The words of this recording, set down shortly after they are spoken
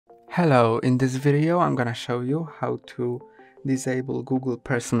Hello, in this video I'm gonna show you how to disable Google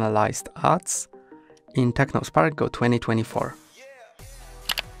personalized ads in Tecno Spark Go 2024.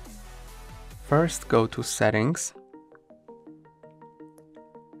 First go to Settings,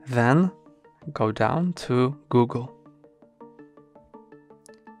 then go down to Google.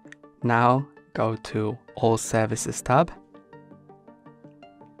 Now go to All Services tab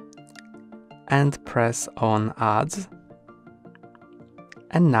and press on Ads.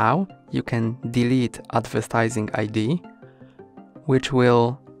 And now you can delete advertising ID, which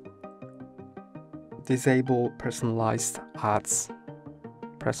will disable personalized ads.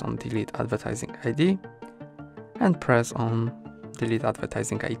 Press on Delete Advertising ID and press on Delete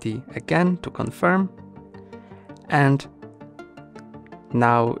Advertising ID again to confirm. And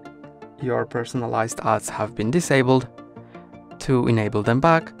now your personalized ads have been disabled. To enable them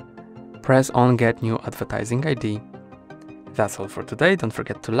back, press on Get New Advertising ID. That's all for today. Don't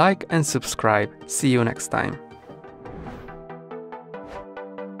forget to like and subscribe. See you next time.